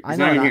here. I'm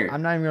not even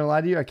gonna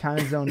lie to you. I kind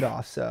of zoned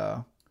off.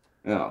 So.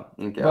 Oh,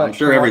 okay. I'm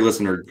sure every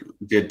listener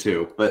did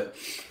too. But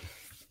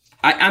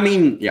I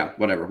mean, yeah,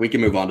 whatever. We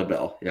can move on to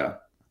Bell. Yeah.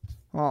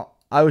 Well,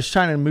 I was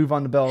trying to move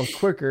on to Bell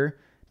quicker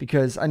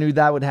because I knew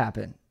that would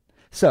happen.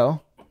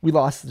 So we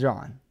lost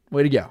John.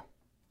 Way to go.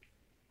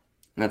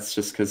 That's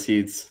just because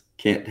he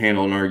can't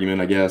handle an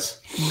argument, I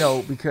guess.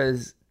 No,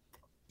 because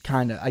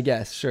kind of, I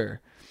guess,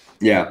 sure.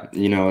 Yeah,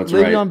 it's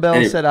right. Le'Veon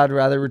Bell said, I'd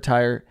rather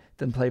retire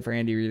than play for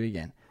Andy Reid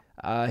again.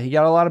 He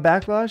got a lot of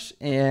backlash,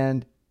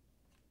 and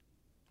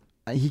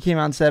he came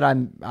out and said,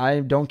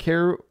 I don't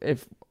care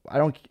if I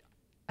don't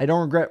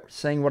regret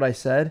saying what I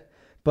said,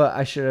 but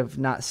I should have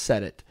not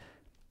said it.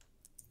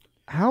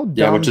 How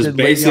dumb which is did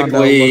Le'Veon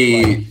Bell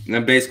look like?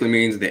 That basically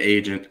means the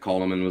agent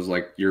called him and was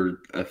like, "You're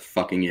a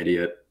fucking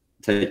idiot.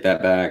 Take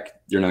that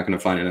back. You're not going to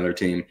find another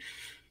team."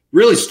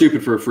 Really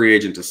stupid for a free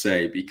agent to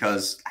say,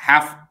 because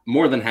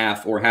more than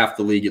half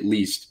the league at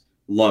least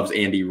loves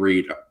Andy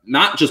Reid.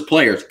 Not just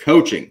players,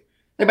 coaching.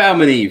 Think about how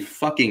many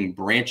fucking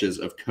branches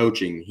of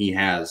coaching he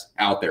has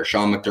out there.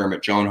 Sean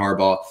McDermott, John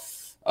Harbaugh,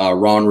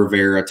 Ron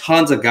Rivera,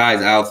 tons of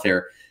guys out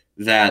there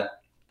that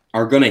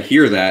are going to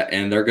hear that,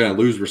 and they're going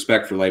to lose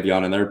respect for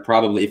Le'Veon, and they're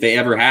probably, if they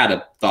ever had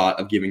a thought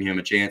of giving him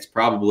a chance,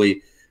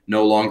 probably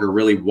no longer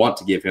really want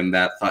to give him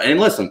that thought. And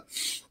listen,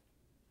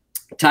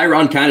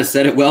 Tyron kind of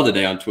said it well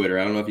today on Twitter.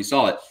 I don't know if you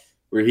saw it,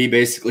 where he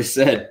basically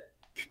said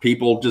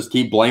people just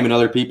keep blaming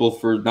other people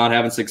for not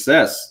having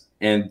success.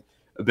 And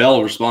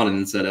Bell responded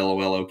and said,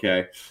 "LOL,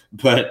 okay."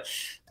 But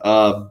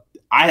I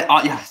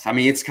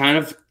mean, it's kind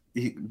of,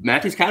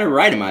 Matthew's kind of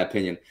right in my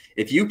opinion.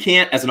 If you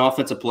can't, as an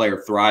offensive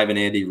player, thrive in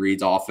Andy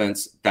Reid's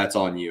offense, that's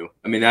on you.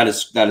 I mean, that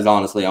is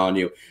honestly on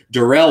you.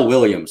 Darrell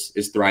Williams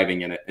is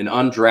thriving in it, an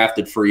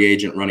undrafted free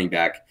agent running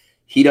back.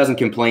 He doesn't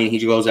complain.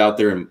 He goes out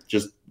there and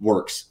just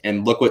works.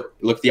 And look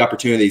at the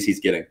opportunities he's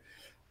getting.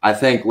 I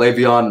think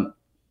Le'Veon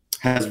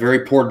has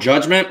very poor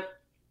judgment.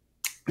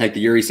 Like the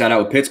year he sat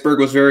out with Pittsburgh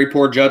was very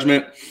poor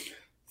judgment.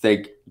 I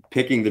think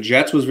picking the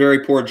Jets was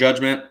very poor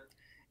judgment.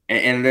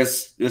 And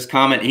this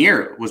comment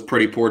here was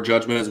pretty poor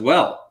judgment as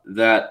well.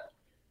 That,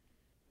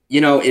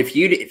 if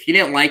you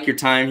didn't like your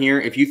time here,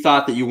 if you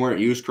thought that you weren't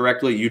used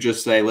correctly, you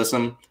just say,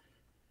 "Listen,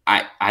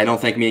 I don't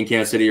think me and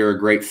Kansas City are a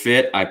great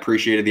fit. I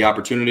appreciated the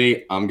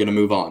opportunity. I'm going to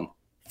move on."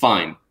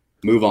 Fine,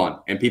 move on,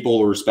 and people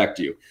will respect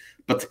you.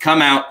 But to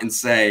come out and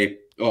say,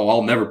 "Oh,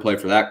 I'll never play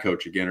for that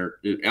coach again," or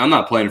 "I'm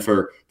not playing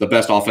for the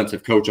best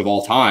offensive coach of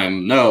all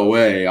time. No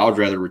way. I'd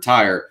rather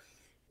retire."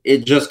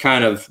 It just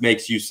kind of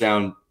makes you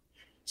sound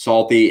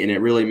salty, and it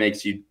really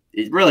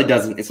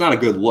doesn't. It's not a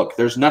good look.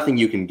 There's nothing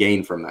you can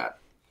gain from that.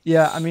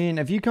 Yeah, I mean,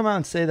 if you come out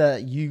and say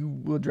that you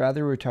would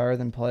rather retire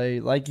than play,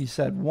 like you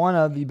said, one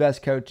of the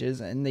best coaches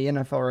in the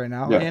NFL right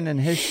now and in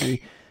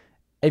history,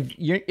 if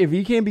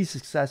you can't be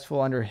successful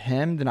under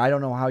him, then I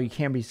don't know how you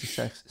can be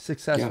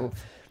successful. Yeah.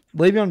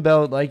 Le'Veon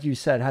Bell, like you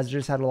said, has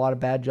just had a lot of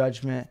bad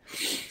judgment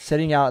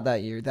sitting out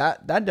that year.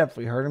 That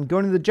definitely hurt him.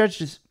 Going to the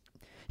Jets,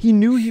 he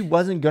knew he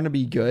wasn't going to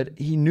be good.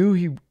 He knew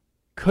he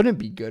couldn't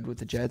be good with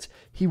the Jets.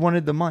 He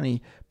wanted the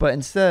money, but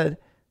instead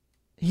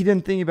he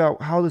didn't think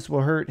about how this will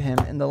hurt him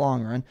in the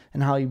long run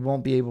and how he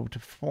won't be able to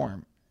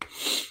perform.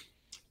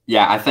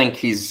 Yeah, I think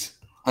he's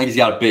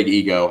got a big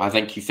ego. I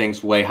think he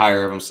thinks way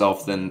higher of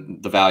himself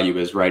than the value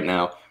is right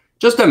now.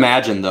 Just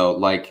imagine though,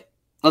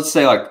 let's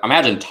say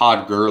imagine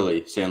Todd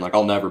Gurley saying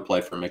 "I'll never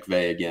play for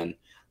McVay again."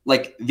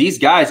 These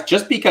guys,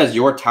 just because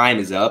your time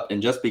is up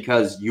and just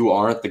because you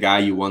aren't the guy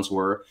you once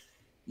were,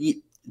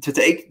 to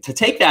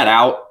take that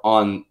out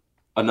on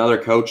another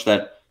coach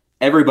that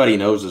everybody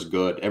knows is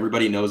good.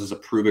 Everybody knows is a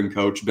proven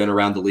coach, been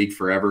around the league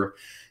forever.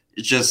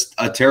 It's just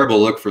a terrible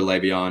look for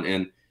Le'Veon.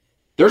 And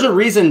there's a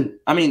reason.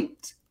 I mean,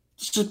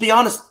 just be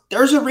honest.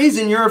 There's a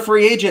reason you're a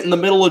free agent in the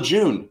middle of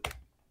June,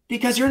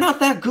 because you're not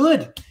that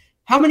good.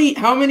 How many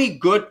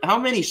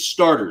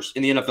starters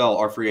in the NFL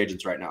are free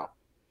agents right now?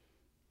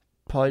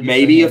 Probably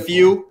maybe a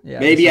few,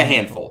 maybe a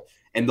handful.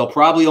 And they'll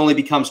probably only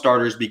become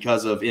starters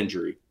because of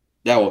injury.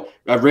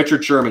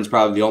 Richard Sherman's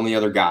probably the only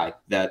other guy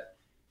that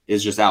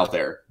is just out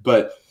there.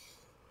 But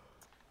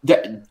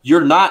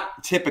you're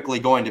not typically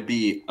going to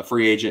be a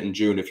free agent in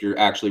June if you're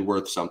actually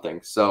worth something.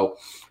 So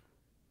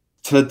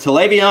to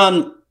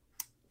Le'Veon,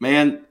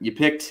 man, you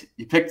picked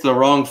the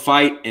wrong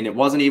fight, and it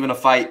wasn't even a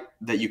fight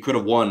that you could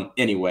have won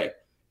anyway,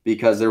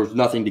 because there was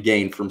nothing to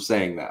gain from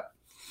saying that.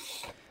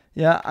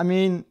 Yeah, I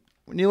mean,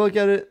 when you look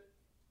at it,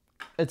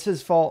 it's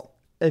his fault.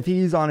 If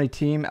he's on a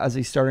team as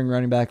a starting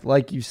running back,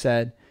 like you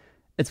said,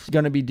 it's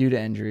going to be due to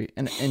injury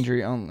and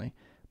injury only.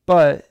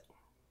 But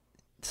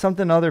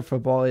something other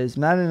football is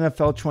Madden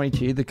NFL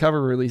 22. The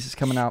cover release is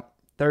coming out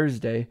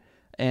Thursday,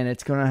 and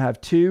it's going to have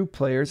 2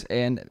 players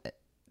and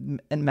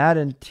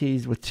Madden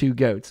teased with 2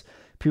 GOATs.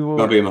 People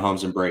Going to be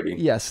Mahomes and Brady.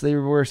 Yes, they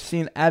were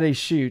seen at a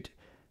shoot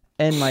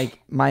in like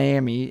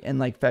Miami in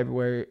like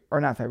February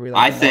or not February.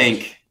 Like I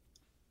think,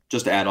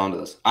 just to add on to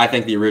this, I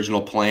think the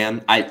original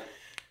plan.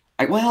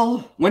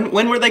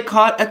 When were they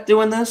caught at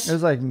doing this? it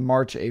was like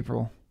March,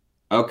 April.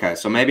 Okay,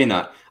 so maybe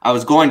not. I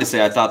was going to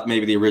say I thought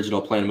maybe the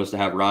original plan was to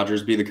have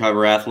Rodgers be the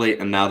cover athlete,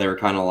 and now they were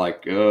kind of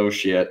like, oh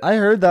shit. I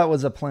heard that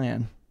was a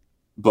plan.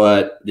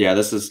 But yeah,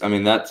 that's kind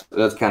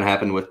of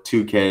happened with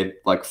 2K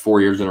like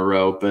 4 years in a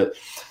row. But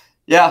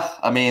yeah,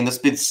 I mean, this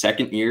will be the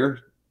second year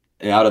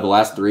out of the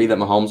last 3 that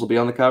Mahomes will be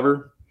on the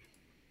cover.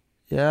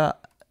 Yeah,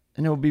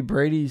 and it will be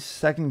Brady's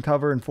second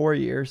cover in 4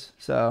 years.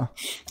 So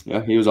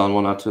Yeah, he was on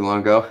one not too long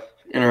ago.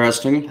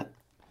 Interesting.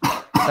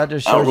 that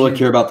just I don't shows really you.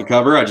 care about the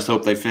cover. I just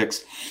hope they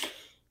fix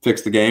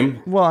the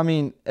game. Well, I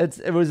mean,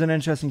 it was an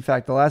interesting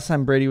fact. The last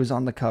time Brady was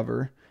on the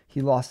cover,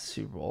 he lost the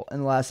Super Bowl,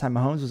 and the last time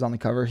Mahomes was on the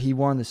cover, he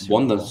won the Super Bowl.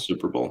 Won the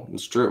Super Bowl.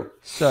 It's true.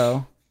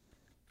 So,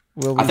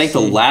 I think the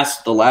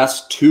last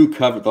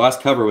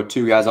cover with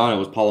 2 guys on it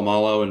was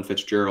Polamalu and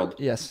Fitzgerald.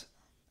 Yes,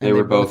 They and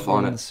were both won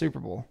on it. the Super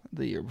Bowl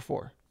the year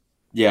before.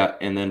 Yeah,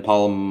 and then Or 2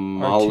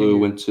 Polamalu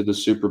years. went to the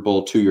Super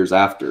Bowl 2 years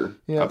after.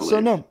 Yeah, I believe. so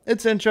no,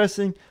 it's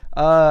interesting.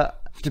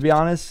 To be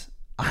honest,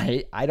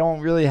 I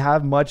don't really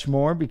have much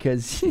more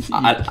because you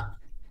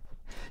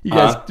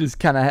guys just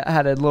kind of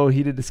had a little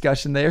heated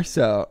discussion there.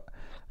 So,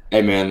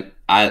 Hey man,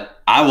 I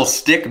will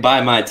stick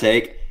by my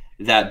take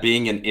that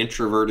being an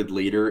introverted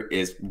leader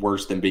is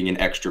worse than being an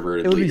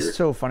extroverted it would be leader.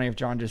 so funny if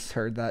John just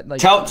heard that.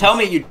 Like, Tell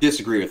me you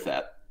disagree with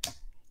that.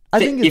 I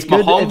think it's if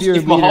good Mahomes, if you're a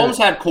if leader. Mahomes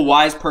had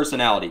Kawhi's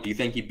personality, do you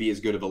think he'd be as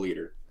good of a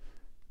leader?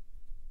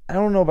 I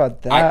don't know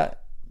about that.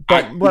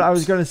 But what I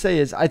was going to say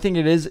is I think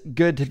it is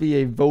good to be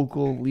a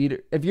vocal leader.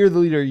 If you're the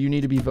leader, you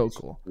need to be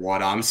vocal.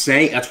 What I'm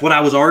saying, that's what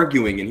I was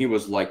arguing, and he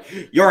was like,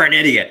 "You're an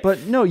idiot."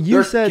 But no, you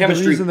Their said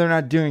chemistry- the reason they're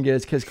not doing it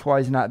is because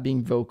Kawhi's not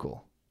being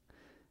vocal.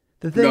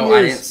 The thing No, is,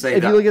 I didn't say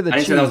if that. you look at the I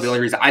didn't say that was the Chiefs-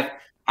 only reason.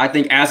 I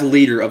think as a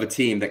leader of a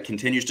team that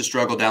continues to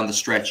struggle down the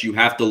stretch, you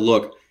have to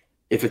look.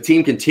 If a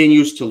team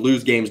continues to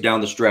lose games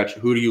down the stretch,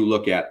 who do you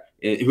look at?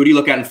 Who do you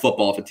look at in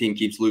football if a team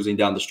keeps losing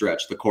down the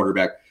stretch? The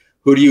quarterback.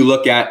 Who do you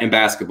look at in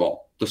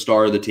basketball? The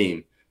star of the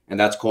team. And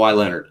that's Kawhi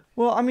Leonard.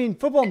 Well, I mean,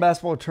 football and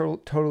basketball are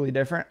totally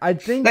different. I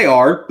think They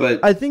are, but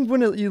I think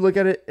when you look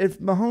at it, if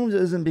Mahomes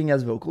isn't being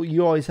as vocal,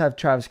 you always have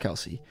Travis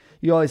Kelce.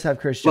 You always have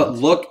Chris Jones.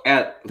 look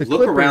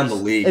around the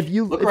league. If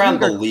you look if around you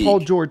the look at league. Paul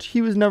George,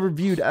 he was never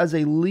viewed as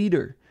a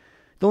leader.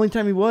 The only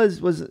time he was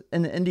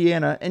in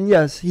Indiana, and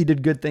yes, he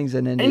did good things in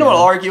Indiana. And you know what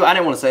I'll argue? I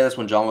didn't want to say this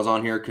when John was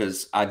on here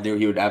because I knew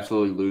he would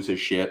absolutely lose his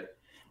shit.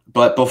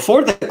 But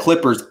before the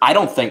Clippers, I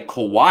don't think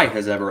Kawhi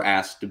has ever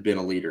asked to be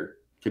a leader,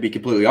 to be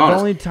completely honest.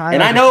 only time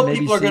and I I know maybe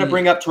people are going to see-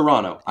 bring up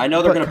Toronto. I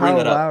know they're But going to bring Kyle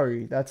that up.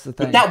 Lowry, that's the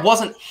thing. But that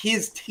wasn't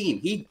his team.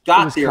 He It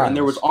got was there, and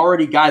there was Kyle's.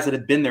 already guys that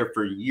had been there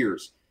for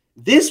years.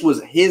 This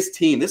was his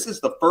team. This is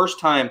the first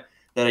time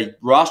that a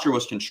roster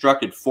was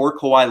constructed for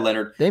Kawhi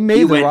Leonard. They He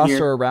made the went roster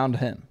here- around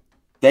him.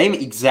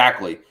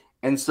 Exactly.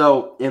 And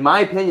so, in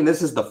my opinion,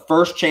 this is the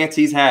first chance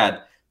he's had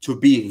to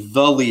be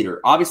the leader.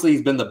 Obviously,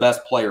 he's been the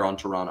best player on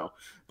Toronto,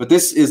 but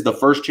this is the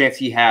first chance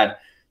he had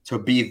to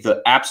be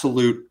the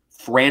absolute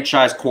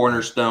franchise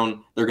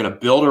cornerstone. They're going to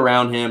build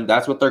around him.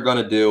 That's what they're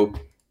going to do.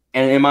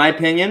 And in my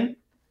opinion,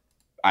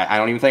 I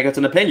don't even think it's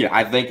an opinion.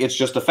 I think it's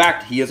just a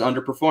fact. He has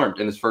underperformed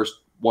in his first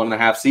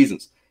 1.5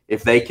 seasons.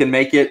 If they can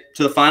make it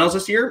to the finals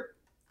this year,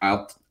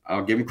 I'll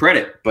give him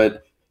credit.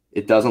 But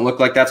it doesn't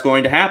look like that's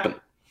going to happen.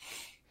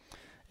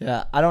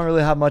 Yeah, I don't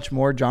really have much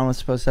more. John was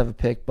supposed to have a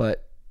pick,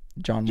 but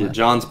John Yeah, left.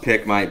 John's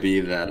pick might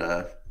be that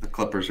the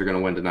Clippers are going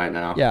to win tonight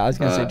now. Yeah, I was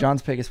gonna say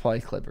John's pick is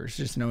probably Clippers,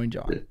 just knowing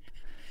John.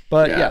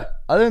 But yeah. Yeah.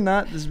 Other than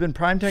that, this has been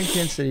Primetime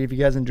Kansas City. If you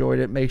guys enjoyed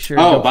it, make sure.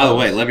 Oh, to by the follow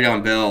way, us.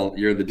 Le'Veon Bell,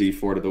 you're the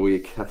D4 of the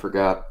week. I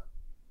forgot.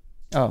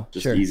 Oh,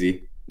 Just sure.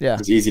 easy. Yeah,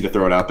 It's easy to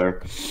throw it out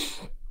there.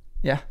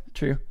 yeah,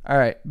 true. All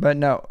right, but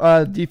no,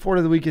 D4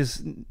 of the week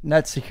is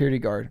net security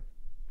guard.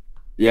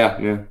 Yeah.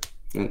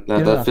 Good That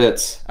enough.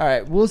 fits. All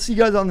right, we'll see you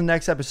guys on the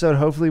next episode.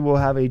 Hopefully, we'll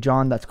have a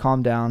John that's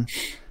calmed down.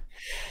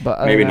 But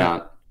other Maybe than that,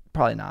 not.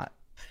 Probably not.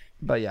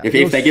 But yeah, If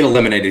we'll they get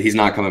eliminated, he's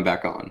not coming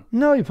back on.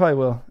 No, he probably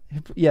will.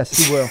 Yes,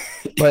 he will.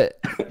 But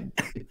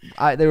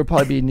there would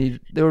probably be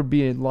there would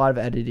be a lot of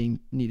editing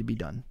need to be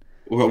done.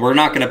 We're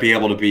not going to be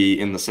able to be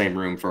in the same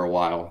room for a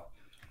while.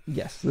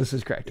 Yes, this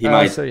is correct. He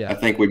might. So I yeah,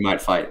 think we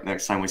might fight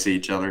next time we see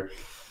each other.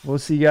 we'll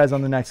see you guys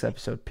on the next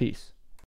episode. Peace.